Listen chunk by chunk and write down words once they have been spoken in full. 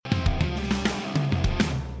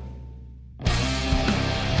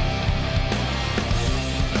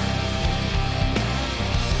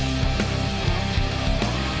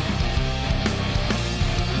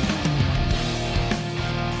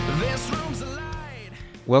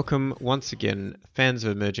Welcome once again, fans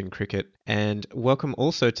of emerging cricket, and welcome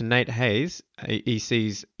also to Nate Hayes,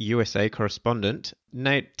 EC's USA correspondent.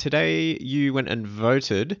 Nate, today you went and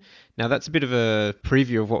voted. Now that's a bit of a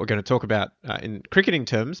preview of what we're going to talk about in cricketing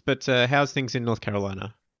terms, but how's things in North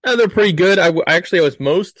Carolina? They're pretty good. I was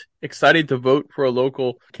most excited to vote for a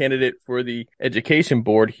local candidate for the education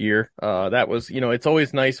board here. That was, it's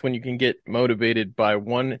always nice when you can get motivated by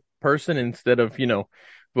one person instead of,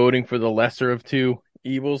 voting for the lesser of two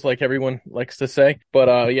evils, like everyone likes to say.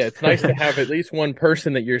 But yeah, it's nice to have at least one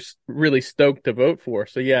person that you're really stoked to vote for.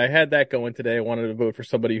 So yeah, I had that going today. I wanted to vote for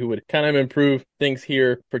somebody who would kind of improve things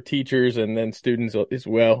here for teachers and then students as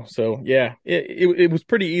well. So yeah, it was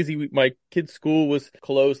pretty easy. My kid's school was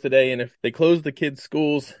closed today, and if they closed the kids'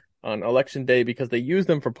 schools on election day because they use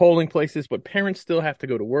them for polling places, but parents still have to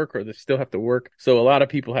go to work or they still have to work. So a lot of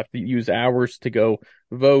people have to use hours to go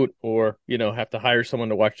vote or, have to hire someone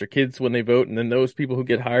to watch their kids when they vote. And then those people who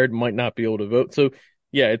get hired might not be able to vote. So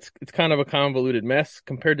yeah, it's kind of a convoluted mess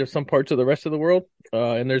compared to some parts of the rest of the world.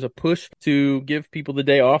 And there's a push to give people the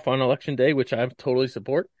day off on election day, which I totally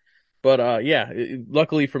support. But yeah,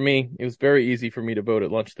 luckily for me, it was very easy for me to vote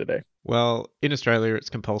at lunch today. Well, in Australia, it's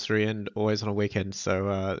compulsory and always on a weekend.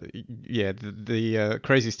 So, yeah, the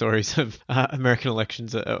crazy stories of American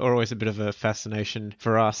elections are always a bit of a fascination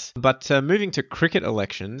for us. But moving to cricket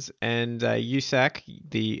elections, and USAC,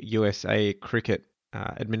 the USA Cricket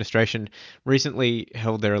administration, recently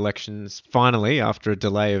held their elections finally after a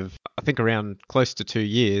delay of, I think, around close to 2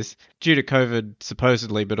 years due to COVID,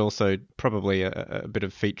 supposedly, but also probably a bit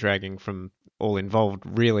of feet dragging from all involved,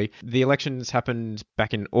 really. The elections happened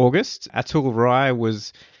back in August. Atul Rai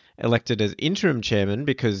was elected as interim chairman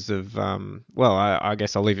because of, well, I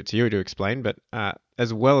guess I'll leave it to you to explain, but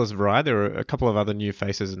as well as Rai, there are a couple of other new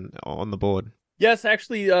faces on the board. Yes,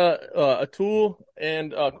 actually, Atul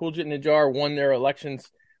and Kuljit Najjar won their elections,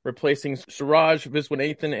 replacing Suraj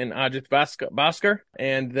Viswanathan and Ajit Bhaskar.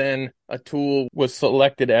 And then Atul was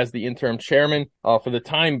selected as the interim chairman for the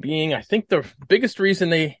time being. I think the biggest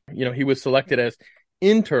reason he was selected as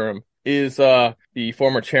interim is the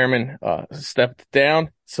former chairman stepped down,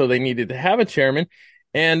 so they needed to have a chairman.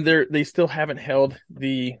 And they still haven't held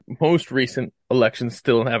the most recent elections,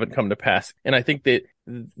 still haven't come to pass. And I think that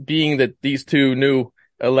being that these two new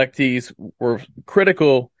electees were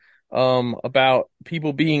critical about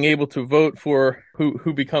people being able to vote for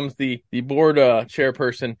who becomes the board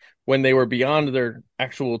chairperson when they were beyond their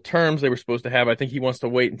actual terms they were supposed to have. I think he wants to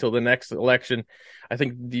wait until the next election. I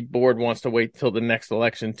think the board wants to wait till the next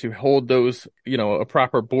election to hold those, a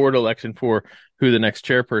proper board election for who the next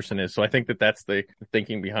chairperson is. So I think that's the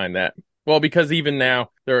thinking behind that. Well, because even now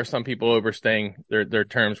there are some people overstaying their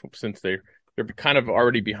terms since they're kind of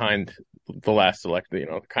already behind the last election,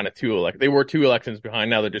 kind of they were two elections behind.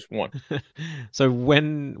 Now they're just one. So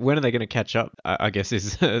when are they going to catch up? I guess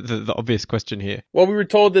is the obvious question here. Well, we were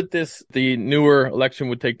told that the newer election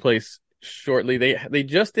would take place shortly. They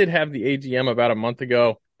just did have the AGM about a month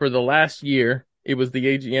ago. For the last year, it was the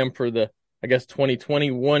AGM for the, I guess,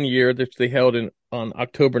 2021 year that they held on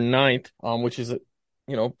October 9th, which is a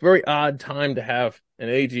very odd time to have an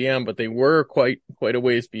AGM, but they were quite a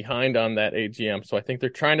ways behind on that AGM. So I think they're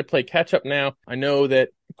trying to play catch up now. I know that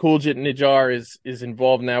Kuljit Najjar is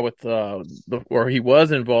involved now with he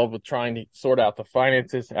was involved with trying to sort out the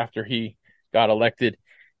finances after he got elected.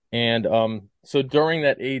 And so during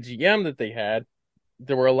that AGM that they had,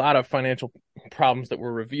 there were a lot of financial problems that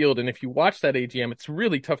were revealed. And if you watch that AGM, it's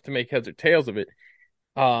really tough to make heads or tails of it.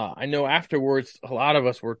 I know afterwards, a lot of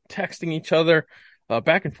us were texting each other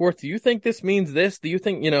back and forth. Do you think this means this? Do you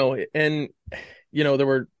think, there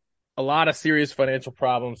were a lot of serious financial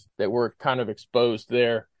problems that were kind of exposed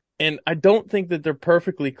there. And I don't think that they're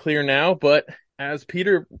perfectly clear now, but as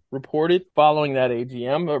Peter reported following that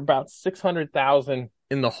AGM, there are about 600,000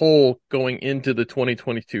 in the hole going into the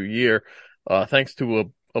 2022 year, thanks to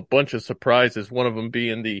a bunch of surprises, one of them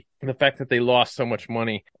being the fact that they lost so much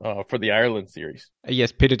money for the Ireland series.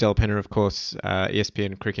 Yes, Peter Del Penna, of course,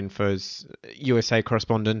 ESPN Cricinfo's USA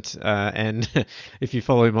correspondent, and if you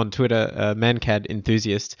follow him on Twitter, Mancad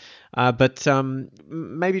enthusiast. But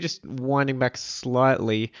maybe just winding back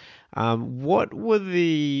slightly, what were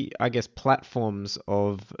the, I guess, platforms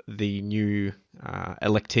of the new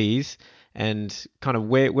electees, and kind of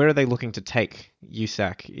where are they looking to take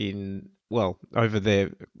USAC in, well, over their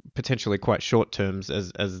potentially quite short terms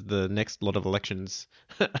as the next lot of elections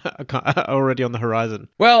are already on the horizon?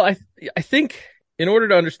 Well, I think in order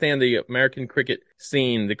to understand the American cricket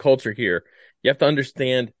scene, the culture here, you have to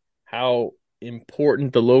understand how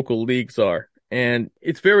important the local leagues are. And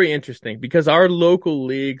it's very interesting because our local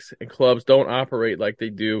leagues and clubs don't operate like they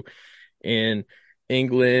do in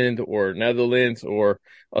England or Netherlands or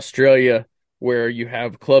Australia, where you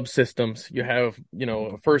have club systems. You have,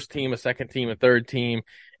 a first team, a second team, a third team,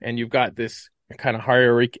 and you've got this kind of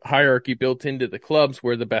hierarchy built into the clubs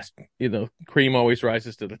where the best, cream always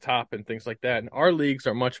rises to the top and things like that. And our leagues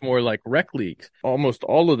are much more like rec leagues, almost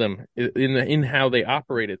all of them in how they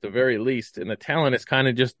operate at the very least. And the talent is kind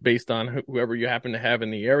of just based on whoever you happen to have in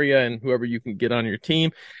the area and whoever you can get on your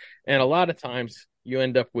team. And a lot of times you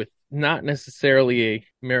end up with not necessarily a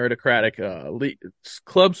meritocratic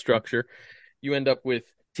club structure. You end up with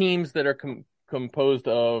teams that are composed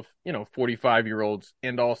of 45-year-olds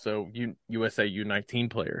and also USA U19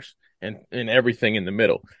 players and everything in the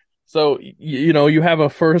middle. So you have a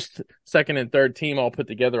first, second, and third team all put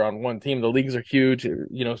together on one team. The leagues are huge.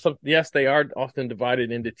 Yes, they are often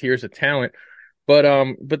divided into tiers of talent, but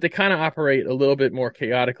they kind of operate a little bit more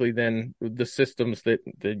chaotically than the systems that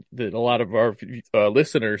a lot of our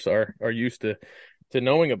listeners are used to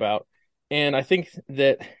knowing about. And I think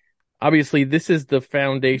that obviously this is the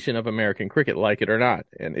foundation of American cricket, like it or not.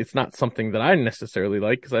 And it's not something that I necessarily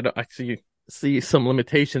like because I see some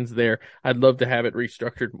limitations there. I'd love to have it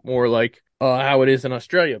restructured more like how it is in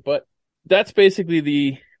Australia. But that's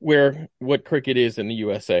basically what cricket is in the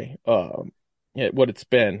USA. What it's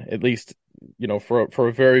been, at least, for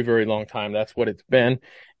a very, very long time. That's what it's been.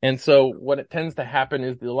 And so what it tends to happen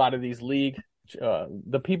is a lot of these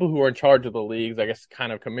the people who are in charge of the leagues, I guess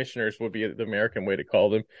kind of commissioners would be the American way to call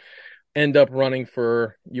them, end up running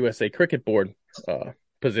for USA Cricket Board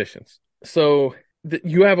positions. So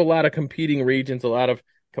you have a lot of competing regions, a lot of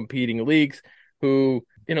competing leagues who,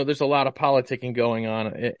 there's a lot of politicking going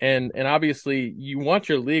on. And obviously you want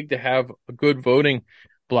your league to have a good voting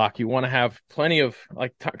block. You want to have plenty of,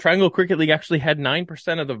 like, Triangle Cricket League actually had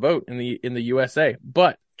 9% of the vote in the USA,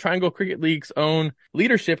 but Triangle Cricket League's own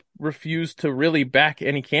leadership refused to really back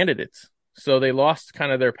any candidates. So they lost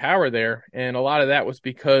kind of their power there. And a lot of that was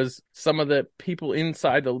because some of the people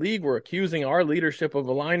inside the league were accusing our leadership of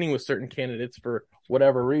aligning with certain candidates for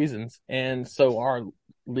whatever reasons. And so our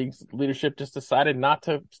league's leadership just decided not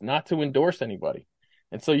to endorse anybody.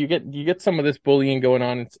 And so you get some of this bullying going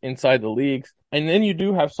on inside the leagues. And then you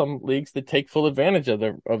do have some leagues that take full advantage of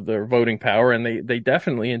their voting power, and they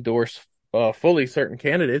definitely endorse fully certain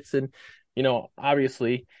candidates. And,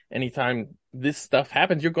 obviously anytime this stuff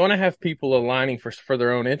happens, you're going to have people aligning for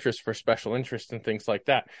their own interests, for special interests and things like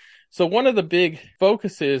that. So one of the big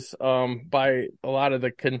focuses by a lot of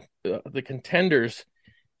the contenders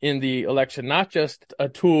in the election, not just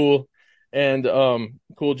Atul and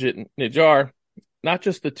Kuljit Nijjar, not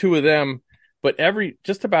just the two of them, but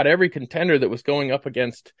just about every contender that was going up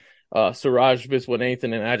against Suraj Viswanathan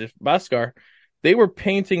and Ajit Bhaskar, they were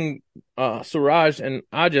painting Suraj and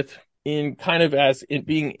Ajit in kind of as in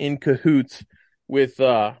being in cahoots with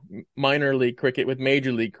minor league cricket, with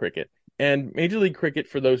Major League Cricket. And Major League Cricket,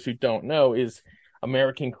 for those who don't know, is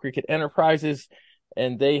American Cricket Enterprises,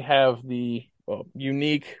 and they have the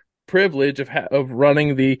unique privilege of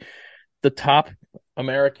running the top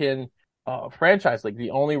American franchise league, the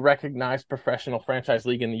only recognized professional franchise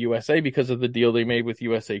league in the USA because of the deal they made with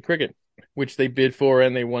USA Cricket, which they bid for,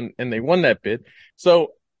 and they won that bid.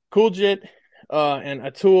 So Kuljit and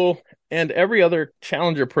Atul and every other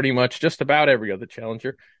challenger, pretty much just about every other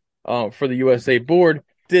challenger for the USA board,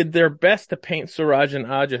 did their best to paint Suraj and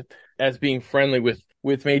Ajit as being friendly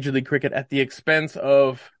with Major League Cricket at the expense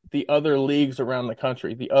of the other leagues around the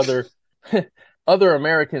country, the other other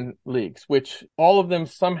American leagues, which all of them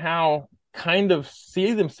somehow kind of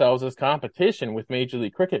see themselves as competition with Major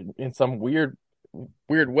League Cricket in some weird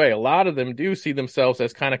way. A lot of them do see themselves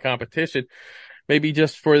as kind of competition, maybe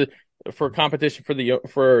just for competition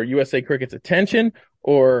for USA Cricket's attention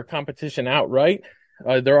or competition outright.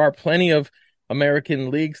 There are plenty of American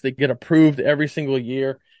leagues that get approved every single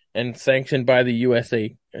year and sanctioned by the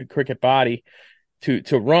USA Cricket body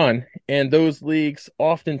to run, and those leagues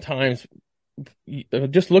oftentimes,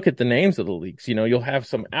 just look at the names of the leagues. You'll have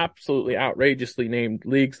some absolutely outrageously named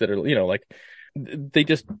leagues that are, like, they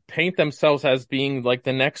just paint themselves as being like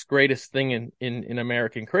the next greatest thing in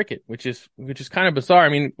American cricket, which is kind of bizarre. I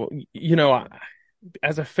mean,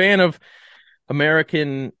 as a fan of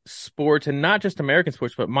American sports, and not just American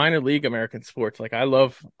sports, but minor league American sports, like I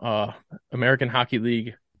love American Hockey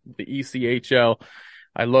League, the ECHL.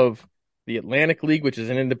 I love the Atlantic League, which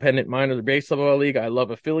is an independent minor league baseball league. I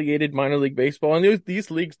love affiliated minor league baseball. And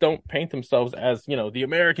these leagues don't paint themselves as, the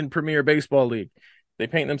American Premier Baseball League. They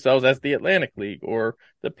paint themselves as the Atlantic League or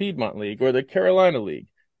the Piedmont League or the Carolina League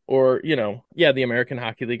or, the American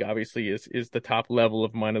Hockey League obviously is the top level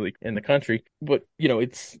of minor league in the country. But,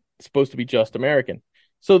 it's supposed to be just American.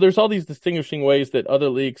 So there's all these distinguishing ways that other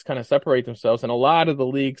leagues kind of separate themselves. And a lot of the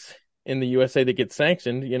leagues in the USA that get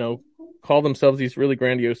sanctioned, call themselves these really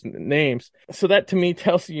grandiose names. So that to me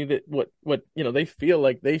tells you that what they feel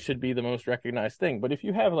like they should be the most recognized thing. But if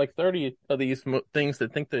you have like 30 of these things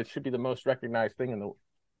that think that it should be the most recognized thing in the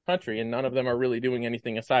country, and none of them are really doing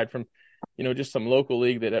anything aside from, just some local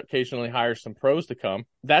league that occasionally hires some pros to come,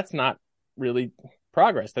 that's not really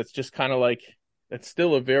progress. That's just kind of like, it's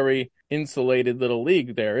still a very insulated little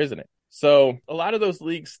league there, isn't it? So a lot of those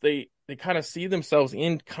leagues, they kind of see themselves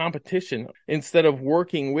in competition instead of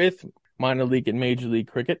working with minor league and major league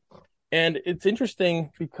cricket. And it's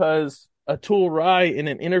interesting because Atul Rai, in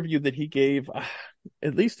an interview that he gave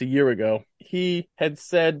at least a year ago, he had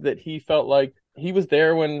said that he felt like he was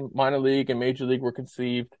there when minor league and major league were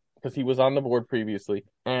conceived because he was on the board previously.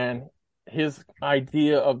 And his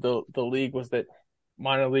idea of the league was that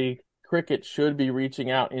minor league cricket should be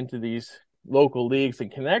reaching out into these local leagues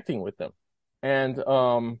and connecting with them and,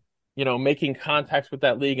 making contacts with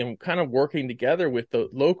that league and kind of working together with the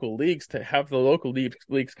local leagues to have the local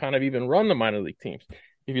leagues kind of even run the minor league teams.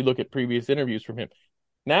 If you look at previous interviews from him.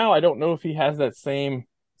 Now, I don't know if he has that same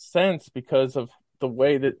sense because of the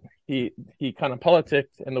way that he kind of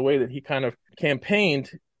politicked and the way that he kind of campaigned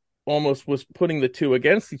almost was putting the two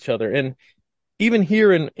against each other. And even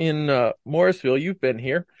here in Morrisville, you've been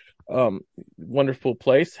here, wonderful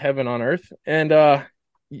place, heaven on earth. And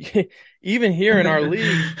even here in our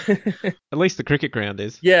league, at least the cricket ground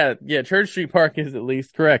is. Yeah, Church Street Park is at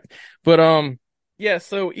least correct. But yeah,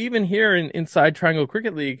 so even here inside Triangle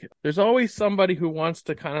Cricket League, there's always somebody who wants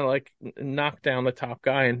to kind of like knock down the top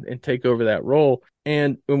guy and take over that role.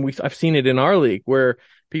 And I've seen it in our league where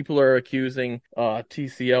people are accusing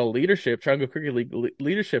TCL leadership, Triangle Cricket League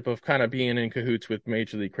leadership, of kind of being in cahoots with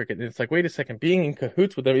Major League Cricket. And it's like, wait a second, being in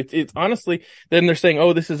cahoots with them. It's honestly, then they're saying,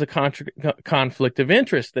 oh, this is a conflict of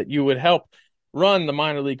interest that you would help run the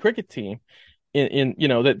minor league cricket team.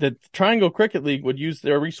 That the Triangle Cricket League would use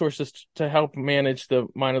their resources to help manage the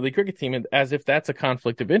minor league cricket team, and as if that's a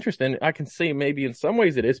conflict of interest. And I can say maybe in some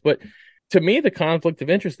ways it is, but to me, the conflict of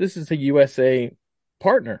interest, this is a USA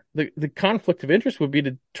partner. The conflict of interest would be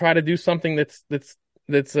to try to do something that's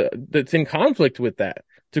in conflict with that,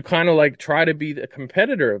 to kind of like try to be a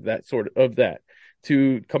competitor of that,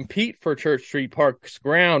 to compete for Church Street Park's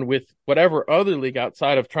ground with whatever other league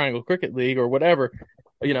outside of Triangle Cricket League or whatever.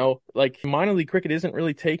 Like minor league cricket isn't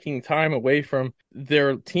really taking time away from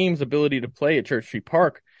their team's ability to play at Church Street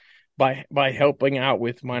Park by helping out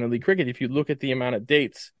with minor league cricket. If you look at the amount of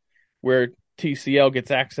dates where TCL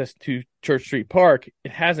gets access to Church Street Park,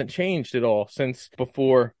 it hasn't changed at all since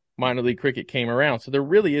before minor league cricket came around. So there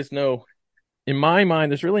really is in my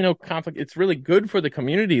mind, there's really no conflict. It's really good for the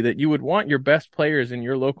community that you would want your best players in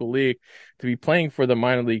your local league to be playing for the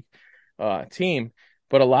minor league team.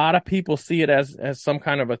 But a lot of people see it as some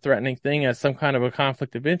kind of a threatening thing, as some kind of a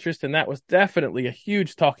conflict of interest, and that was definitely a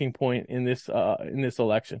huge talking point in this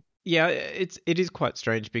election. Yeah, it is quite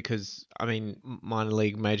strange because I mean, minor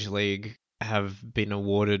league, major league have been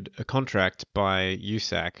awarded a contract by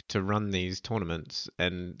USAC to run these tournaments,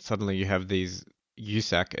 and suddenly you have these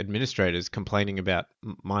USAC administrators complaining about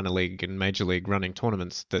minor league and major league running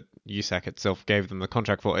tournaments that USAC itself gave them the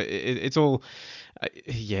contract for. It's all,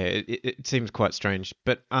 it seems quite strange.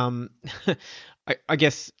 But I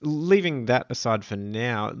guess leaving that aside for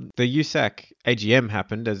now, the USAC AGM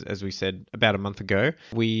happened, as we said, about a month ago.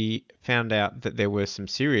 We found out that there were some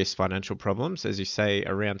serious financial problems, as you say,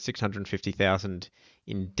 around $650,000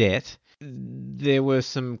 in debt. There were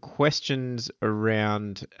some questions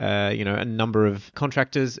around, a number of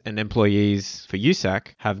contractors and employees for USAC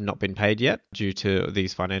have not been paid yet due to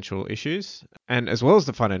these financial issues, and as well as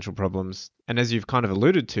the financial problems. And as you've kind of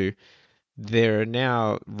alluded to, there are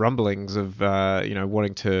now rumblings of,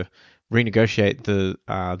 wanting to renegotiate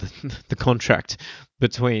the contract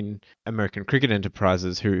between American Cricket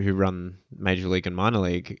Enterprises, who run Major League and Minor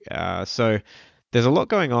League. So there's a lot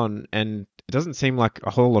going on, and it doesn't seem like a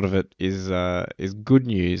whole lot of it is good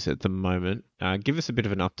news at the moment. Give us a bit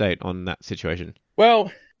of an update on that situation.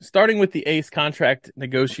 Well, starting with the ACE contract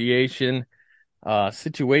negotiation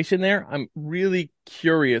situation there, I'm really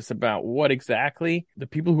curious about what exactly the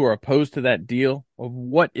people who are opposed to that deal, of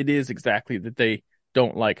what it is exactly that they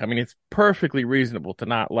don't like. I mean, it's perfectly reasonable to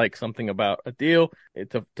not like something about a deal,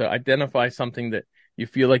 to identify something that you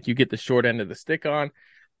feel like you get the short end of the stick on,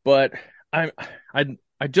 but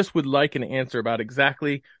I just would like an answer about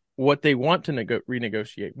exactly what they want to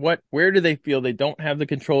renegotiate. Where do they feel they don't have the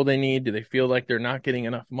control they need? Do they feel like they're not getting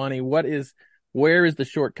enough money? Where is the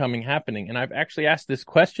shortcoming happening? And I've actually asked this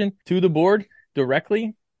question to the board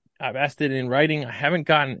directly. I've asked it in writing. I haven't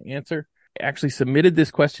gotten an answer. actually submitted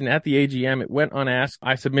this question at the AGM. It went unasked.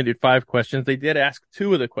 I submitted 5 questions. They did ask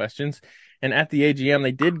 2 of the questions. And at the AGM,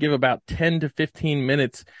 they did give about 10 to 15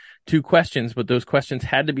 minutes to questions, but those questions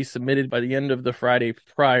had to be submitted by the end of the Friday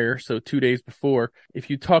prior, so 2 days before. If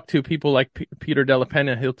you talk to people like Peter Della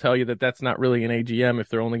Penna, he'll tell you that that's not really an AGM if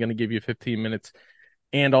they're only going to give you 15 minutes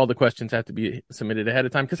and all the questions have to be submitted ahead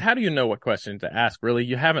of time. Because how do you know what question to ask, really?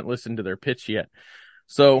 You haven't listened to their pitch yet.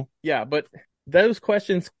 So, yeah, but those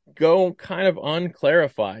questions go kind of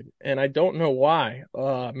unclarified, and I don't know why.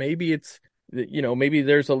 Maybe it's, maybe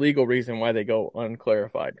there's a legal reason why they go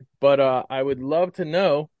unclarified. But I would love to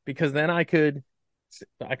know, because then I could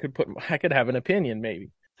have an opinion,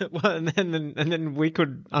 maybe. Well, and then we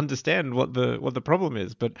could understand what the problem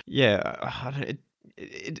is. But yeah,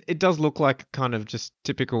 it does look like kind of just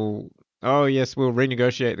typical. Oh yes, we'll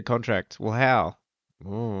renegotiate the contract. Well, how?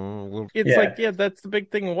 It's that's the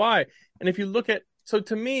big thing. Why? And if you look at, so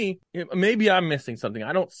to me, maybe I'm missing something.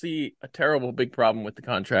 I don't see a terrible big problem with the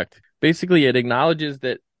contract. Basically, it acknowledges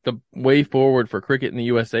that the way forward for cricket in the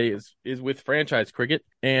USA is with franchise cricket,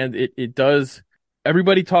 and it does.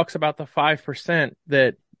 Everybody talks about the 5%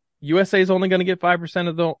 that USA is only going to get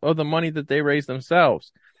 5% of the money that they raise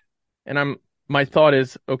themselves, and my thought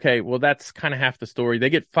is, okay, well that's kind of half the story. They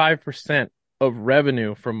get 5% of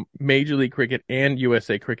revenue from Major League Cricket and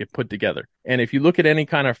USA Cricket put together. And if you look at any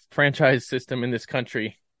kind of franchise system in this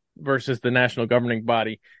country versus the national governing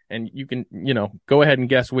body, and you can, go ahead and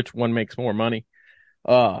guess which one makes more money.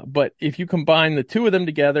 But if you combine the 2 of them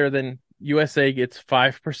together, then USA gets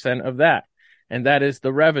 5% of that. And that is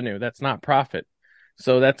the revenue. That's not profit.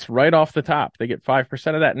 So that's right off the top. They get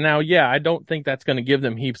 5% of that. Now, yeah, I don't think that's going to give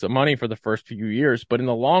them heaps of money for the first few years. But in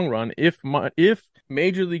the long run, if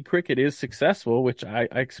Major League Cricket is successful, which I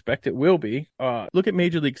expect it will be, look at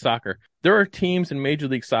Major League Soccer. There are teams in Major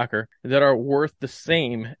League Soccer that are worth the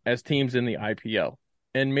same as teams in the IPL.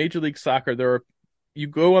 And Major League Soccer, you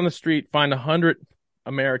go on the street, find 100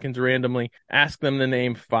 Americans randomly, ask them to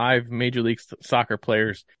name 5 Major League Soccer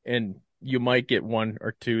players, and you might get 1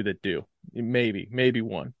 or 2 that do. Maybe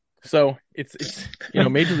 1. So it's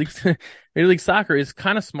Major League Soccer is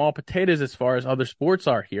kind of small potatoes as far as other sports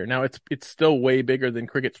are here. Now it's still way bigger than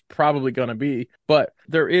cricket's probably going to be, but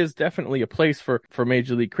there is definitely a place for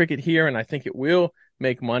Major League Cricket here, and I think it will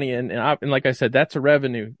make money. And like I said, that's a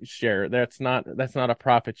revenue share. That's not a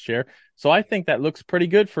profit share. So I think that looks pretty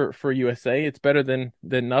good for USA. It's better than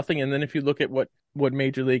nothing. And then if you look at what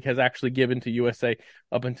Major League has actually given to USA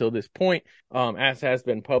up until this point, as has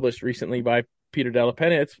been published recently by Peter Della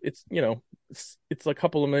Penna, it's a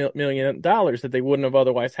couple of $1 million that they wouldn't have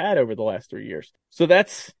otherwise had over the last 3 years. So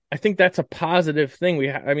I think that's a positive thing.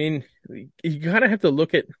 You kind of have to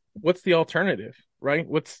look at what's the alternative, right?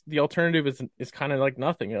 What's the alternative is kind of like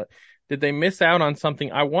nothing. Did they miss out on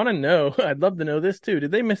something? I want to know. I'd love to know this too.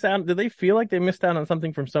 Did they miss out? Did they feel like they missed out on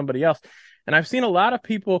something from somebody else? And I've seen a lot of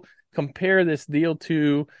people compare this deal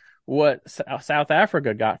to what South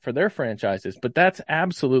Africa got for their franchises, but that's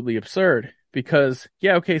absolutely absurd. Because,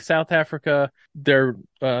 South Africa, their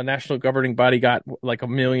national governing body got like $1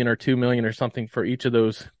 million or $2 million or something for each of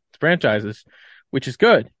those franchises, which is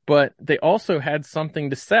good. But they also had something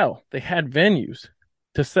to sell. They had venues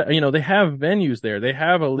to sell. They have venues there. They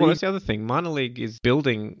have a league. Well, that's the other thing. Minor League is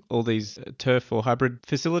building all these turf or hybrid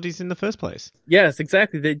facilities in the first place. Yes,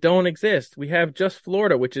 exactly. They don't exist. We have just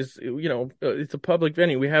Florida, which is, it's a public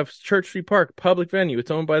venue. We have Church Street Park, public venue.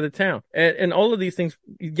 It's owned by the town. And all of these things,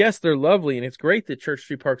 yes, they're lovely. And it's great that Church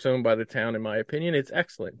Street Park's owned by the town, in my opinion. It's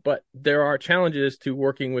excellent. But there are challenges to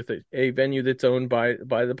working with a venue that's owned by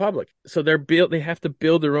the public. So they have to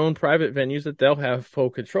build their own private venues that they'll have full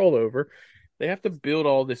control over. They have to build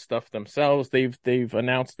all this stuff themselves. They've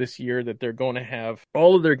announced this year that they're going to have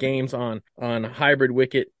all of their games on hybrid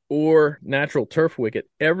wicket or natural turf wicket.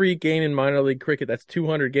 Every game in minor league cricket, that's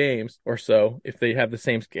 200 games or so, if they have the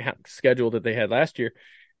same schedule that they had last year.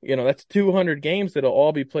 That's 200 games that'll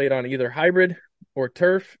all be played on either hybrid or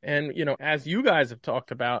turf. And, as you guys have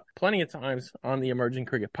talked about plenty of times on the Emerging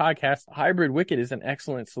Cricket podcast, hybrid wicket is an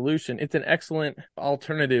excellent solution. It's an excellent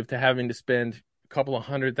alternative to having to spend couple of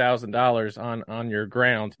 $100,000 on your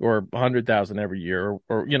ground, or $100,000 every year,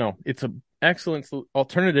 or it's an excellent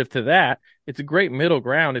alternative to that. It's a great middle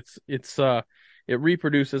ground. It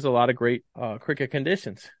reproduces a lot of great cricket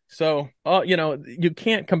conditions. So, you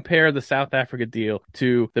can't compare the South Africa deal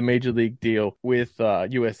to the Major League deal with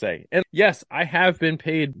USA. And yes, I have been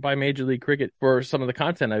paid by Major League Cricket for some of the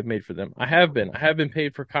content I've made for them. I have been. I have been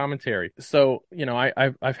paid for commentary. So,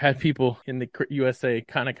 I've had people in the USA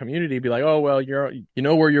kind of community be like, "Oh, well, you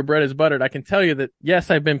know where your bread is buttered." I can tell you that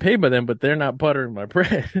yes, I've been paid by them, but they're not buttering my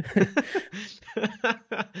bread.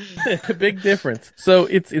 Big difference. So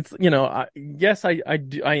yes, I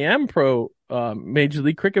am pro Major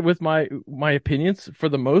League Cricket with my opinions for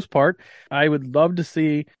the most part. I would love to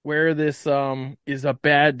see where this is a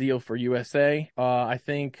bad deal for USA. I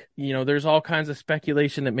think there's all kinds of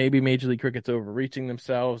speculation that maybe Major League Cricket's overreaching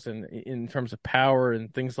themselves and in terms of power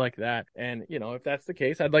and things like that. And if that's the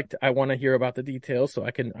case, I want to hear about the details so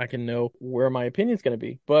I can know where my opinion's going to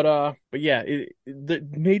be. But yeah, the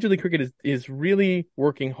Major League Cricket is really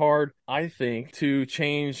working hard, I think, to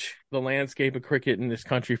change the landscape of cricket in this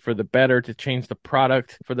country for the better, to change the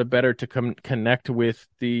product for the better, to connect with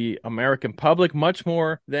the American public much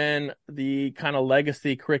more than the kind of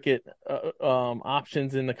legacy cricket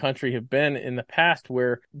options in the country have been in the past,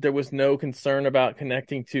 where there was no concern about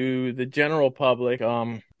connecting to the general public.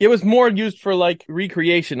 It was more used for like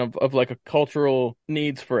recreation of like a cultural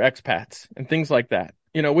needs for expats and things like that.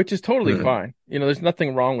 Which is totally fine. There's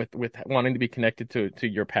nothing wrong with wanting to be connected to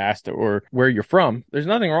your past or where you're from. There's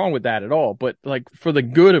nothing wrong with that at all. But like for the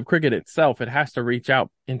good of cricket itself, it has to reach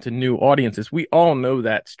out into new audiences. We all know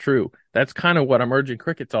that's true. That's kind of what emerging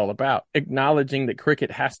cricket's all about, acknowledging that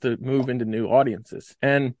cricket has to move into new audiences.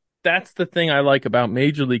 And that's the thing I like about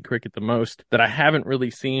Major League Cricket the most, that I haven't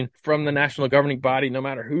really seen from the national governing body, no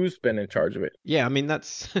matter who's been in charge of it. Yeah, I mean,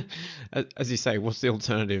 that's, as you say, what's the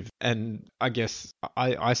alternative? And I guess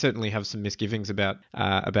I certainly have some misgivings about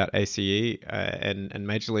ACE and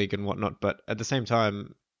Major League and whatnot, but at the same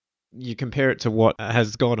time, you compare it to what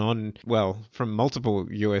has gone on, well, from multiple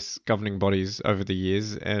US governing bodies over the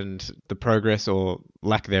years and the progress or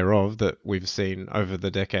lack thereof that we've seen over the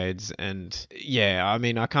decades. And yeah, I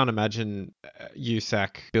mean, I can't imagine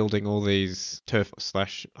USAC building all these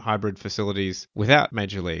turf/hybrid facilities without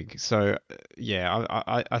Major League. So yeah,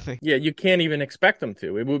 I think... Yeah, you can't even expect them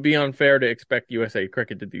to. It would be unfair to expect USA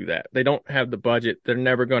Cricket to do that. They don't have the budget. They're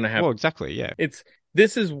never going to have... Well, exactly, yeah.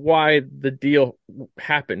 This is why the deal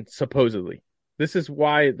happened, supposedly. This is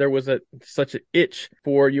why there was such an itch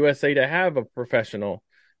for USA to have a professional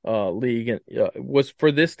league, and was for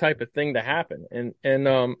this type of thing to happen.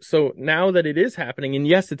 And so now that it is happening, and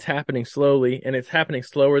yes, it's happening slowly, and it's happening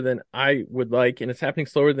slower than I would like, and it's happening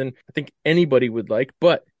slower than I think anybody would like.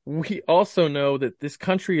 But we also know that this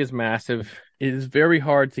country is massive. It is very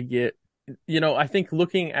hard to get. I think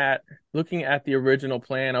looking at the original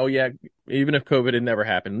plan, oh yeah, even if COVID had never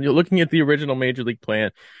happened, looking at the original Major League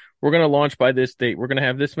plan, we're going to launch by this date. We're going to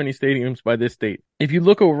have this many stadiums by this date. If you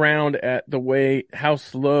look around at how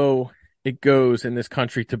slow it goes in this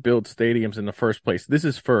country to build stadiums in the first place, this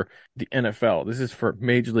is for the NFL. This is for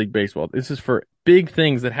Major League Baseball. This is for big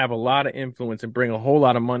things that have a lot of influence and bring a whole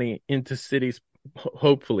lot of money into cities.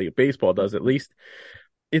 Hopefully, baseball does at least.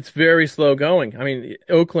 It's very slow going. I mean,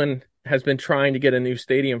 Oakland has been trying to get a new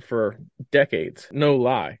stadium for decades. No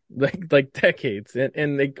lie, like decades.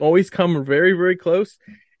 And they always come very, very close.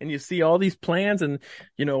 And you see all these plans and,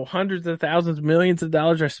 hundreds of thousands, millions of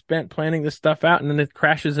dollars are spent planning this stuff out. And then it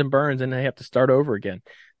crashes and burns and they have to start over again.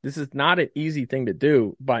 This is not an easy thing to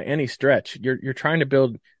do by any stretch. You're trying to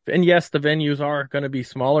build, and yes, the venues are going to be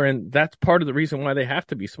smaller. And that's part of the reason why they have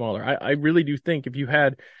to be smaller. I really do think if you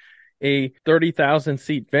had a 30,000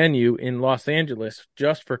 seat venue in Los Angeles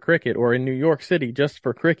just for cricket, or in New York City just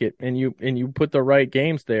for cricket, and you put the right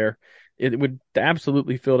games there, it would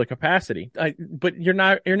absolutely fill the capacity. But you're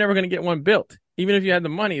never going to get one built. Even if you had the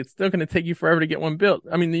money, it's still going to take you forever to get one built.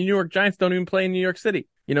 I mean, the New York Giants don't even play in New York City.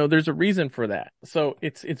 There's a reason for that. So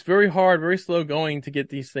it's very hard, very slow going to get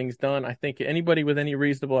these things done. I think anybody with any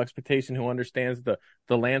reasonable expectation who understands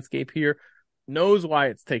the landscape here knows why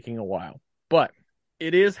it's taking a while. But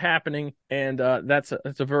it is happening, and that's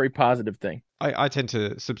a very positive thing. I tend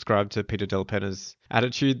to subscribe to Peter Del Penna's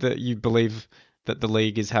attitude that you believe that the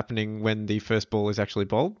league is happening when the first ball is actually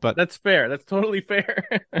bowled, but that's fair. That's totally fair.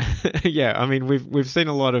 Yeah, I mean, we've seen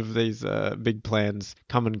a lot of these big plans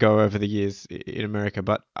come and go over the years in America,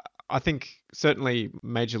 but I think certainly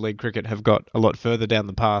Major League Cricket have got a lot further down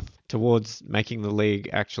the path towards making the league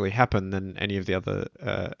actually happen than any of the other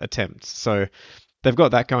attempts. So they've got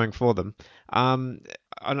that going for them. And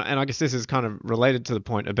I guess this is kind of related to the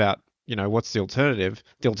point about, what's the alternative?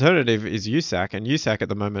 The alternative is USAC, and USAC at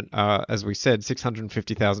the moment are, as we said,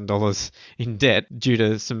 $650,000 in debt due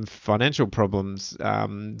to some financial problems.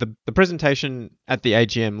 The presentation at the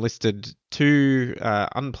AGM listed two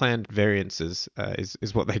unplanned variances,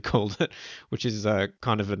 is what they called it, which is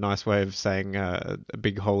kind of a nice way of saying a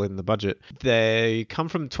big hole in the budget. They come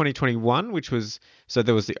from 2021, which was so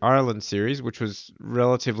there was the Ireland series, which was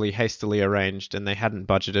relatively hastily arranged, and they hadn't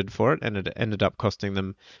budgeted for it, and it ended up costing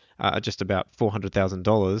them just about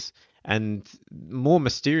 $400,000. And more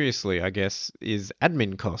mysteriously, I guess, is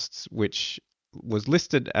admin costs, which was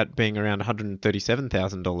listed at being around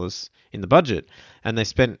 $137,000 in the budget, and they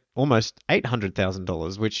spent almost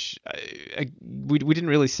 $800,000, which we didn't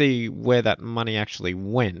really see where that money actually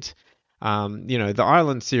went. The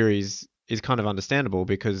Ireland series is kind of understandable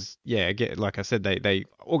because, yeah, again, like I said, they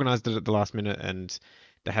organized it at the last minute and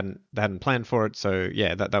they hadn't planned for it, so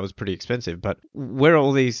yeah, that was pretty expensive. But where are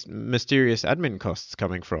all these mysterious admin costs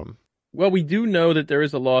coming from? Well, we do know that there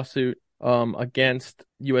is a lawsuit against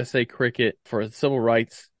USA Cricket for civil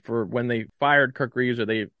rights for when they fired Kirk Reeves or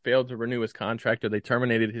they failed to renew his contract or they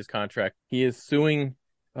terminated his contract. He is suing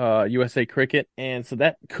USA Cricket, and so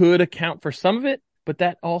that could account for some of it, but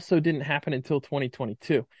that also didn't happen until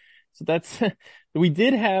 2022. So that's we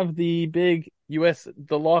did have the big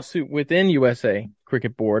the lawsuit within USA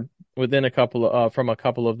Cricket Board within from a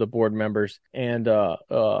couple of the board members, and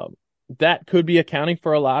that could be accounting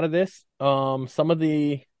for a lot of this. Some of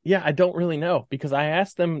the I don't really know because I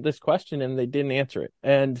asked them this question and they didn't answer it.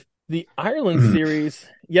 And the Ireland series,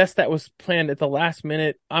 yes, that was planned at the last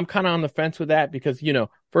minute. I'm kind of on the fence with that because,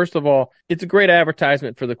 first of all, it's a great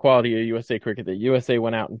advertisement for the quality of USA Cricket that USA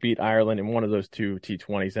went out and beat Ireland in one of those two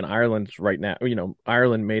T20s. And Ireland's right now,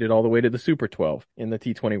 Ireland made it all the way to the Super 12 in the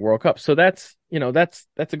T20 World Cup. So that's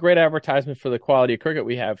a great advertisement for the quality of cricket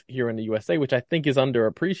we have here in the USA, which I think is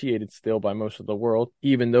underappreciated still by most of the world,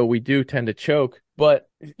 even though we do tend to choke. But,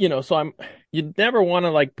 so you'd never want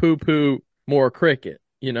to poo-poo more cricket.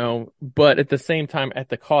 But at the same time, at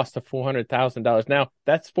the cost of $400,000. Now,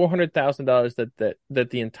 that's $400,000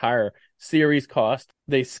 that the entire series cost.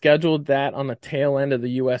 They scheduled that on the tail end of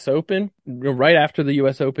the U.S. Open, right after the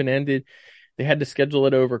U.S. Open ended. They had to schedule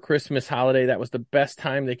it over Christmas holiday. That was the best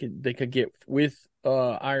time they could get with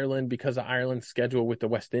Ireland because of Ireland's schedule with the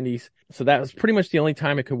West Indies. So that was pretty much the only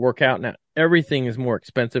time it could work out. Now, everything is more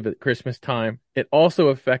expensive at Christmas time. It also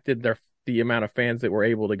affected the amount of fans that were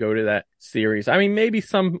able to go to that series. I mean, maybe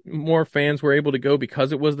some more fans were able to go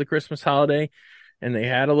because it was the Christmas holiday and they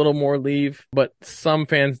had a little more leave, but some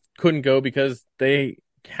fans couldn't go because they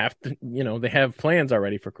have to, they have plans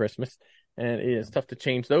already for Christmas and it is tough to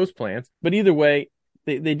change those plans. But either way,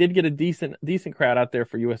 they did get a decent crowd out there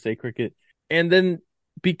for USA Cricket. And then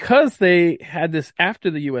because they had this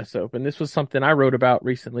after the US Open, this was something I wrote about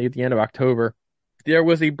recently at the end of October, there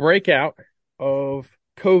was a breakout of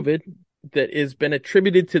COVID that has been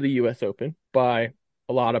attributed to the U.S. Open by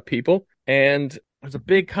a lot of people. And there's a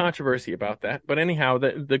big controversy about that. But anyhow,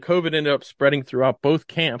 the COVID ended up spreading throughout both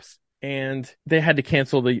camps, and they had to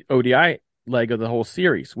cancel the ODI leg of the whole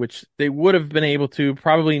series, which they would have been able to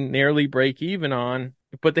probably nearly break even on,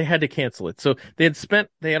 but they had to cancel it. So they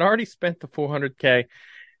had already spent the $400K.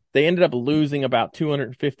 They ended up losing about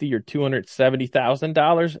 $250,000 or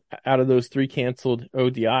 $270,000 out of those three canceled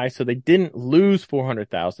ODI. So they didn't lose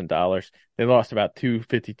 $400,000. They lost about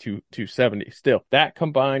 $250,000 to $270,000. Still, that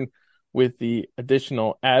combined with the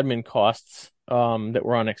additional admin costs that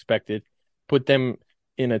were unexpected put them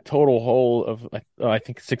in a total hole of I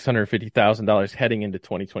think $650,000 heading into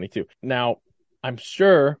 2022. Now, I'm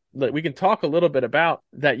sure that we can talk a little bit about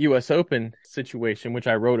that U.S. Open situation, which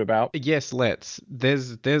I wrote about. Yes, let's. There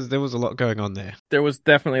was a lot going on there. There was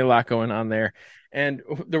definitely a lot going on there. And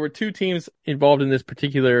there were two teams involved in this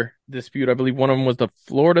particular dispute. I believe one of them was the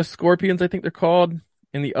Florida Scorpions, I think they're called.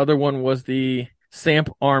 And the other one was the Samp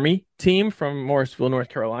Army team from Morrisville, North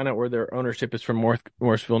Carolina, where their ownership is from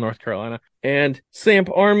Morrisville, North Carolina. And Samp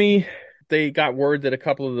Army, they got word that a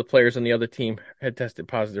couple of the players on the other team had tested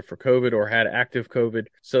positive for COVID or had active COVID.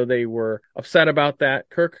 So they were upset about that.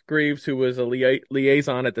 Kirk Reeves, who was a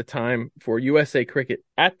liaison at the time for USA Cricket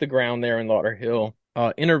at the ground there in Lauderhill,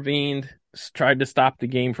 intervened, tried to stop the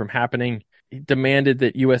game from happening. He demanded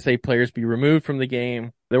that USA players be removed from the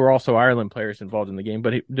game. There were also Ireland players involved in the game,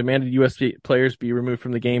 but he demanded USA players be removed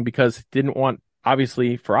from the game because he didn't want,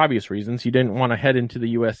 obviously for obvious reasons, he didn't want to head into the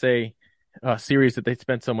USA series that they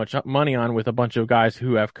spent so much money on with a bunch of guys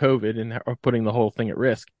who have COVID and are putting the whole thing at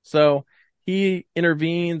risk. So he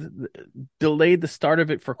intervened, delayed the start of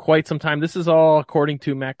it for quite some time. This is all according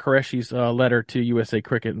to Matt Qureshi's letter to USA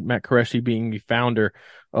Cricket, Matt Qureshi being the founder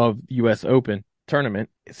of US Open tournament.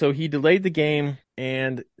 So he delayed the game,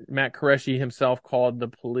 and Matt Qureshi himself called the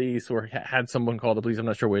police, or had someone call the police, I'm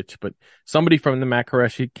not sure which, but somebody from the Matt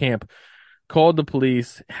Qureshi camp called the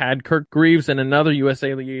police, had Kirk Greaves and another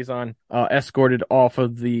USA liaison escorted off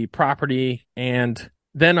of the property, and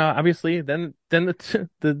then obviously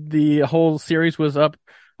the whole series was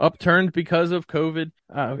upturned because of COVID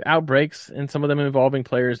outbreaks, and some of them involving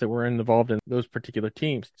players that were involved in those particular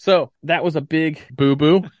teams. So that was a big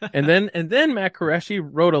boo-boo. and then Matt Qureshi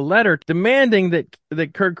wrote a letter demanding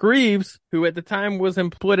that Kirk Greaves, who at the time was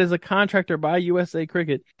employed as a contractor by USA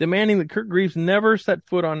Cricket, demanding that Kirk Greaves never set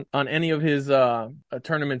foot on any of his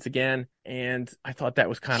tournaments again. And I thought that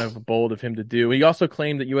was kind of bold of him to do. He also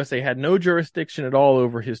claimed that USA had no jurisdiction at all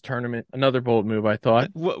over his tournament. Another bold move, I thought.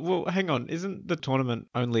 Well, hang on. Isn't the tournament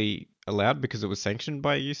only allowed because it was sanctioned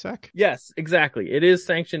by USAC? Yes, exactly. It is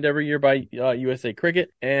sanctioned every year by USA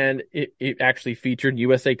Cricket, and it actually featured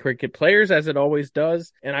USA Cricket players, as it always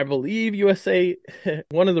does. And I believe USA,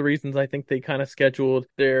 one of the reasons I think they kind of scheduled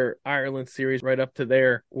their Ireland series right up to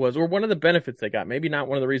there was, or one of the benefits they got, maybe not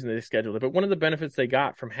one of the reasons they scheduled it, but one of the benefits they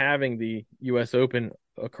got from having the US Open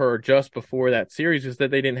occur just before that series is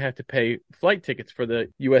that they didn't have to pay flight tickets for the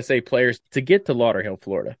USA players to get to Lauderhill,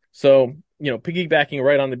 Florida. So, piggybacking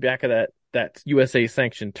right on the back of that USA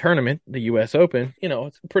sanctioned tournament, the US Open,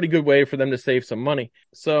 it's a pretty good way for them to save some money.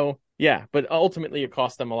 So yeah, but ultimately it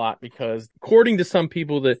cost them a lot because according to some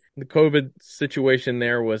people, the COVID situation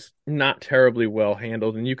there was not terribly well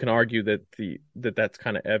handled. And you can argue that that's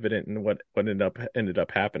kind of evident in what ended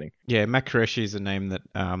up happening. Yeah, Matt Qureshi is a name that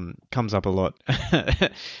comes up a lot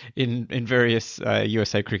in various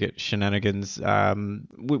USA Cricket shenanigans.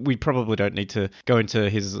 We probably don't need to go into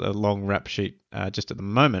his long rap sheet just at the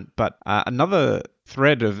moment, but another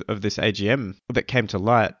thread of this AGM that came to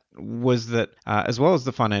light was that as well as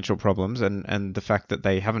the financial problems and the fact that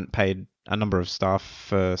they haven't paid a number of staff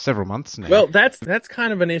for several months now. Well, that's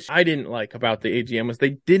kind of an issue I didn't like about the AGM was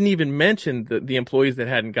they didn't even mention the employees that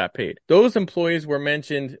hadn't got paid. Those employees were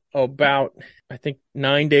mentioned about, I think,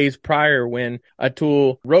 9 days prior when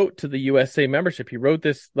Atul wrote to the USA membership. He wrote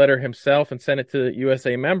this letter himself and sent it to the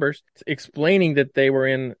USA members explaining that they were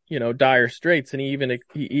in, dire straits. And he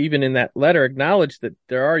even in that letter acknowledged that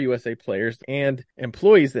there are USA players and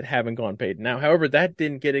employees that haven't gone paid. Now, however, that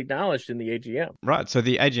didn't get acknowledged in the AGM. Right. So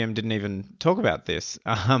the AGM didn't even talk about this.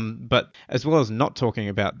 But as well as not talking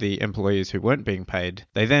about the employees who weren't being paid,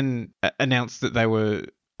 they then announced that they were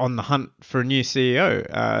on the hunt for a new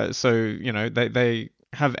CEO. So, they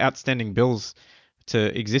have outstanding bills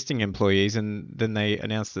to existing employees, and then they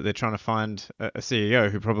announced that they're trying to find a CEO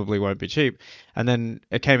who probably won't be cheap. And then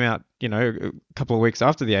it came out, a couple of weeks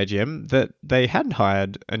after the AGM that they had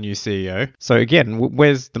hired a new CEO. So again,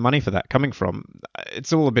 where's the money for that coming from?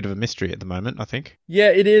 It's all a bit of a mystery at the moment, I think. Yeah,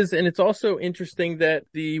 it is. And it's also interesting that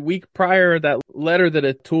the week prior, that letter that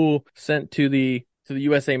Atul sent to the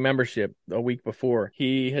USA membership a week before,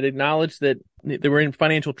 he had acknowledged that they were in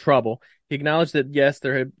financial trouble. He acknowledged that, yes,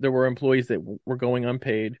 there were employees that were going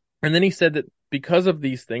unpaid. And then he said that because of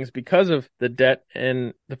these things, because of the debt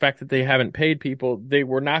and the fact that they haven't paid people, they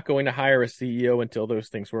were not going to hire a CEO until those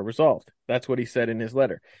things were resolved. That's what he said in his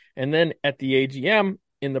letter. And then at the AGM,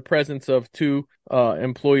 in the presence of two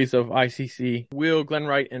employees of ICC, Will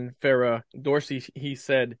Glenwright and Farah Dorsey, he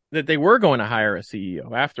said that they were going to hire a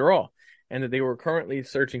CEO after all, and that they were currently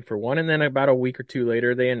searching for one. And then about a week or two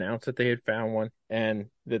later, they announced that they had found one and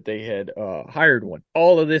that they had hired one.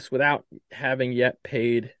 All of this without having yet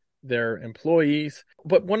paid their employees.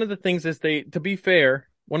 But one of the things is to be fair,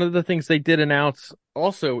 one of the things they did announce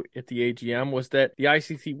also at the AGM was that the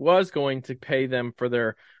ICC was going to pay them for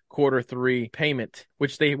their Q3 payment,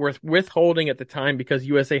 which they were withholding at the time because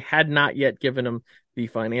USA had not yet given them the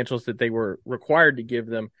financials that they were required to give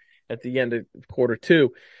them at the end of Q2.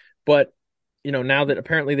 But now that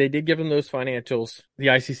apparently they did give them those financials, the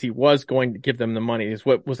ICC was going to give them the money, is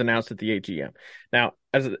what was announced at the AGM. Now,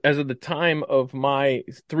 as of the time of my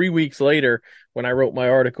 3 weeks later, when I wrote my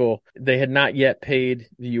article, they had not yet paid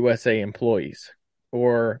the USA employees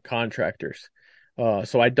or contractors.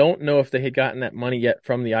 So I don't know if they had gotten that money yet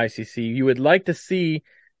from the ICC. You would like to see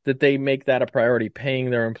that they make that a priority,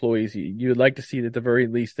 paying their employees. You would like to see that at the very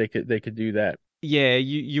least they could do that. Yeah,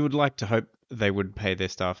 you would like to hope they would pay their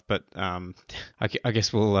staff, but I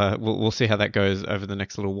guess we'll see how that goes over the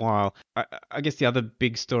next little while. I guess the other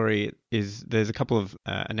big story is there's a couple of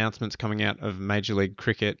announcements coming out of Major League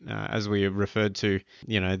Cricket, as we have referred to.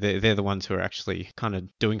 They're the ones who are actually kind of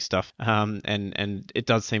doing stuff, and it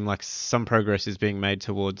does seem like some progress is being made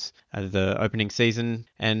towards the opening season,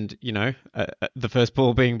 and the first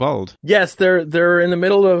ball being bowled. Yes, they're in the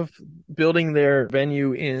middle of building their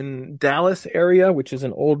venue in Dallas area, which is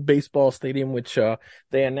an old baseball stadium, which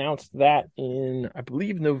they announced that in, I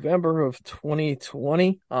believe, November of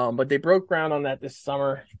 2020. But they broke ground on that this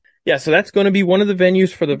summer. Yeah, so that's going to be one of the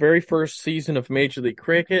venues for the very first season of Major League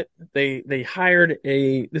Cricket. They hired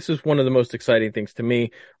this is one of the most exciting things to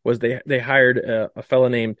me was they hired a fella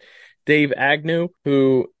named Dave Agnew,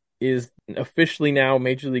 who is officially now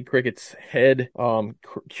Major League Cricket's head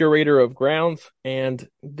curator of grounds. And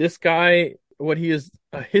this guy, what he is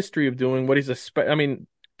a history of doing, what he's I mean,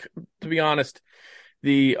 to be honest,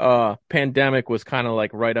 the pandemic was kind of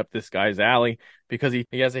like right up this guy's alley because he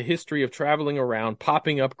has a history of traveling around,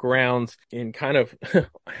 popping up grounds in kind of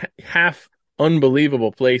half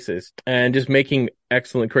unbelievable places and just making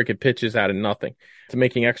excellent cricket pitches out of nothing, to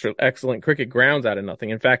making excellent cricket grounds out of nothing.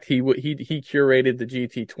 In fact, he curated the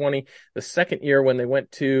GT20 the second year when they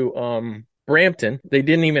went to Brampton. They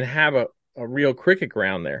didn't even have a real cricket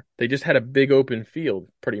ground there. They just had a big open field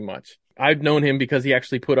pretty much. I've known him because he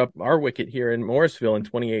actually put up our wicket here in Morrisville in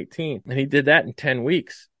 2018, and he did that in 10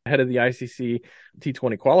 weeks ahead of the ICC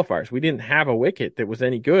T20 qualifiers. We didn't have a wicket that was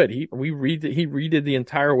any good. He redid the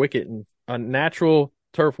entire wicket in a natural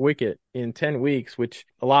turf wicket in 10 weeks, which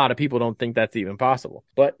a lot of people don't think that's even possible.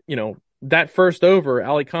 But, that first over,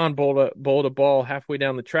 Ali Khan bowled a ball halfway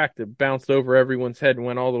down the track that bounced over everyone's head and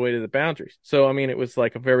went all the way to the boundaries. So, I mean, it was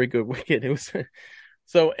like a very good wicket. It was...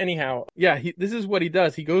 So anyhow, yeah, this is what he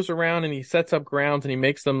does. He goes around and he sets up grounds and he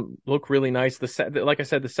makes them look really nice. Like I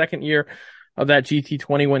said, the second year of that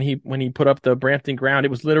GT20, when he put up the Brampton ground, it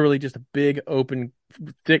was literally just a big open,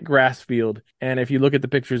 thick grass field. And if you look at the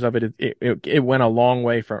pictures of it, it went a long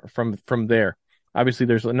way from there. Obviously,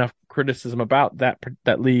 there's enough criticism about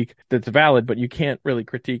that league that's valid, but you can't really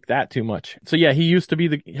critique that too much. So yeah, he used to be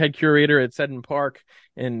the head curator at Seddon Park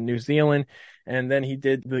in New Zealand. And then he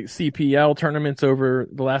did the CPL tournaments over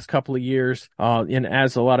the last couple of years. And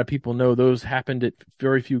as a lot of people know, those happened at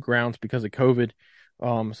very few grounds because of COVID.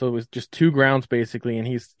 So it was just 2 grounds basically. And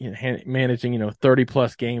he's managing, 30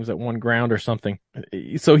 plus games at one ground or something.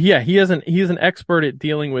 So yeah, he's an expert at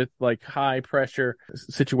dealing with like high pressure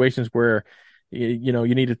situations where,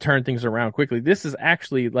 you need to turn things around quickly. This is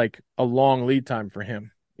actually like a long lead time for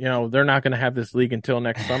him. They're not going to have this league until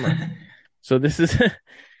next summer. So this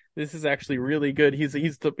is actually really good. He's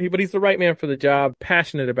the right man for the job,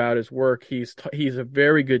 passionate about his work. He's a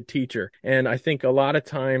very good teacher. And I think a lot of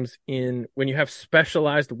times when you have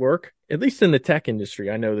specialized work, at least in the tech industry,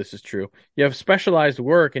 I know this is true. You have specialized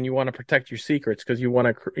work and you want to protect your secrets because you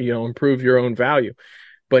want to, improve your own value.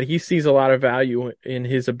 But he sees a lot of value in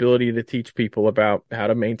his ability to teach people about how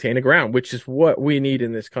to maintain a ground, which is what we need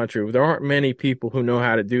in this country. There aren't many people who know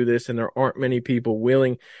how to do this, and there aren't many people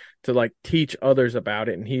willing to like teach others about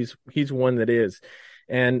it. And he's one that is.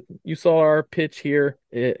 And you saw our pitch here.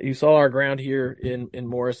 You saw our ground here in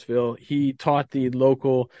Morrisville. He taught the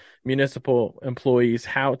local municipal employees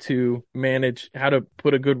how to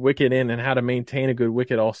put a good wicket in and how to maintain a good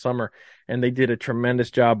wicket all summer. And they did a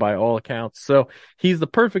tremendous job by all accounts. So he's the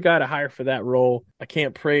perfect guy to hire for that role. I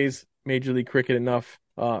can't praise Major League Cricket enough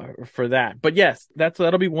for that. But yes,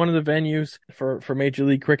 that'll be one of the venues for Major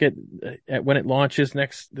League Cricket when it launches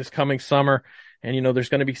this coming summer. And, there's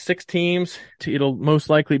going to be 6 teams. It'll most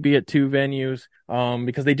likely be at 2 venues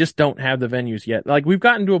because they just don't have the venues yet. Like we've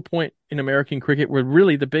gotten to a point in American cricket where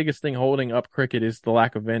really the biggest thing holding up cricket is the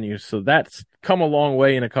lack of venues. So that's come a long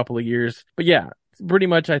way in a couple of years. But yeah, pretty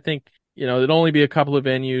much I think, it'll only be a couple of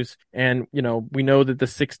venues. And, we know that the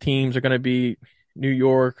 6 teams are going to be New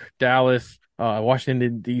York, Dallas,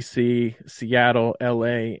 Washington, D.C., Seattle,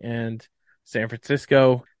 L.A., and San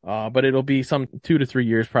Francisco. But it'll be some 2 to 3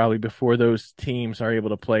 years probably before those teams are able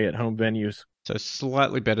to play at home venues. So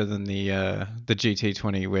slightly better than the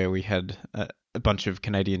GT20 where we had a bunch of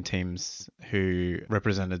Canadian teams who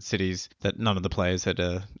represented cities that none of the players had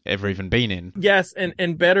ever even been in. Yes,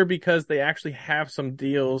 and better because they actually have some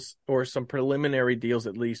deals or some preliminary deals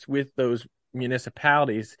at least with those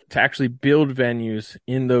municipalities to actually build venues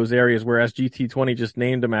in those areas, whereas GT20 just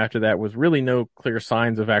named them after that with really no clear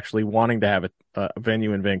signs of actually wanting to have a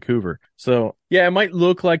venue in Vancouver. So yeah, it might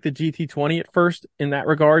look like the GT20 at first in that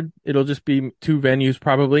regard. It'll just be 2 venues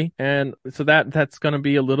probably. And so that's going to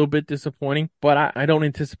be a little bit disappointing, but I don't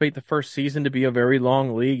anticipate the first season to be a very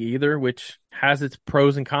long league either, which has its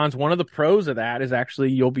pros and cons. One of the pros of that is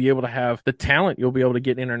actually you'll be able to have the talent you'll be able to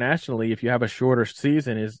get internationally if you have a shorter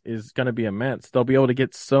season is going to be immense. They'll be able to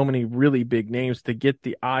get so many really big names to get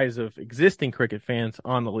the eyes of existing cricket fans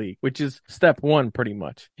on the league, which is step 1 pretty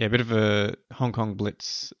much. Yeah, a bit of a Hong Kong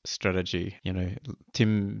Blitz strategy.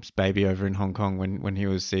 Tim's baby over in Hong Kong when he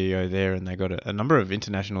was CEO there, and they got a number of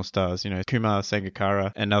international stars. Kumar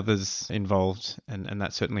Sangakkara and others involved, and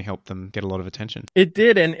that certainly helped them get a lot of attention. It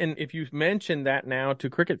did, and if you mention that now to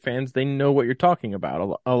cricket fans, they know what you're talking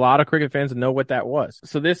about. A lot of cricket fans know what that was.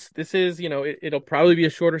 So this is, it'll probably be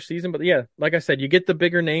a shorter season, but yeah, like I said, you get the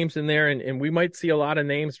bigger names in there, and we might see a lot of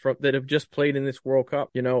names that have just played in this World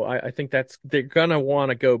Cup. I think they're gonna want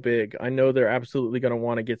to go big. I know they're absolutely gonna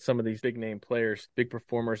want to get some of these big name players, big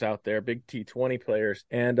performers out there, big T20 players,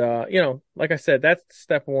 and like I said, that's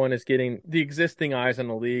step one, is getting the existing eyes on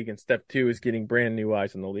the league, and step two is getting brand new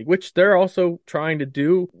eyes on the league, which they're also trying to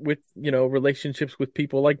do with relationships with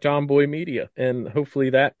people like John Boy Media, and hopefully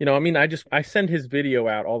that I send his video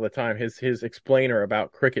out all the time, his explainer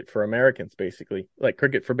about cricket for Americans, basically like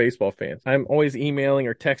cricket for baseball fans. I'm always emailing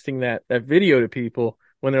or texting that video to people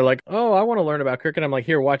when they're like, oh, I want to learn about cricket. I'm like,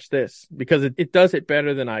 here, watch this, because it does it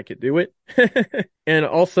better than I could do it. And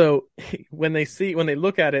also, when they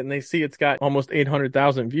look at it and they see it's got almost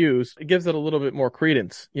 800,000 views, it gives it a little bit more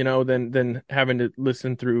credence, than having to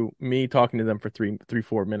listen through me talking to them for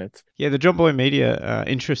 4 minutes. Yeah, the John Boy Media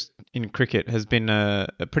interest in cricket has been a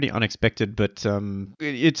pretty unexpected, but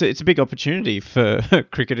it's a big opportunity for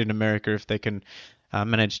cricket in America if they can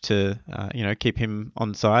manage to keep him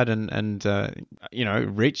on side and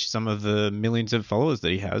reach some of the millions of followers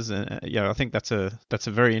that he has. I think that's a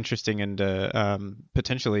very interesting and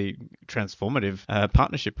potentially transformative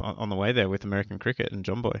partnership on the way there with American cricket and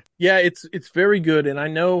John Boy. Yeah, it's very good, and I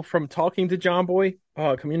know from talking to John Boy,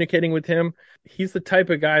 communicating with him, he's the type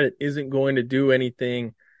of guy that isn't going to do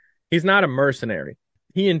anything. He's not a mercenary.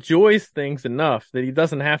 He enjoys things enough that he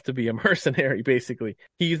doesn't have to be a mercenary, basically.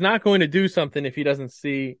 He's not going to do something if he doesn't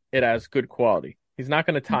see it as good quality. He's not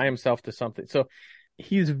going to tie himself to something. So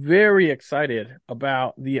he's very excited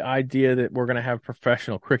about the idea that we're going to have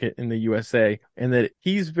professional cricket in the USA, and that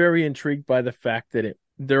he's very intrigued by the fact that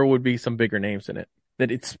there would be some bigger names in it,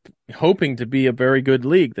 that it's hoping to be a very good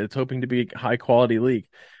league, that it's hoping to be a high quality league.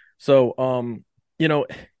 So,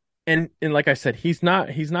 And like I said, he's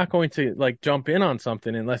not going to like jump in on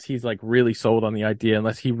something unless he's like really sold on the idea,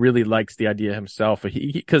 unless he really likes the idea himself.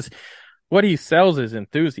 Because what he sells is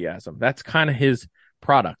enthusiasm. That's kind of his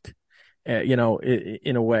product, in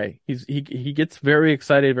a way. He gets very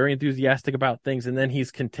excited, very enthusiastic about things, and then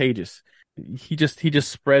he's contagious. He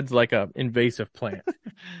just spreads like a invasive plant.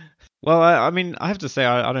 Well, I mean, I have to say,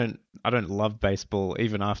 I don't love baseball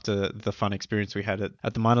even after the fun experience we had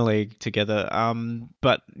at the minor league together.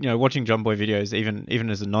 But watching John Boy videos, even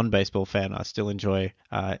as a non-baseball fan, I still enjoy.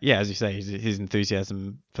 As you say, his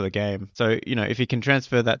enthusiasm for the game. So if he can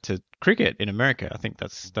transfer that to cricket in America, I think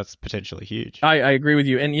that's potentially huge. I agree with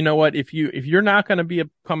you. And you know what? If you're not going to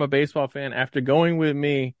become a baseball fan after going with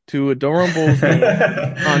me to a Durham Bulls game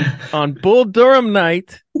on Bull Durham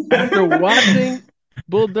night, after watching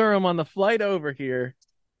Bull Durham on the flight over here,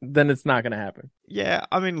 then it's not going to happen. Yeah,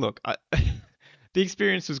 I mean, look, the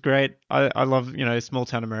experience was great. I love, small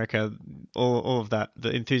town America, all of that, the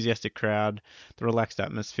enthusiastic crowd, the relaxed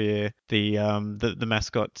atmosphere, the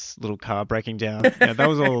mascot's little car breaking down. Yeah, that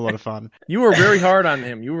was all a lot of fun. You were very hard on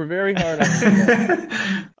him. You were very hard on him.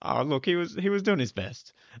 Oh, look, he was doing his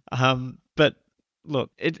best. But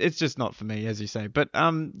look, it's just not for me, as you say. But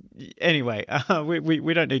anyway,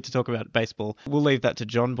 we don't need to talk about baseball. We'll leave that to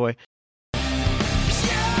John Boy.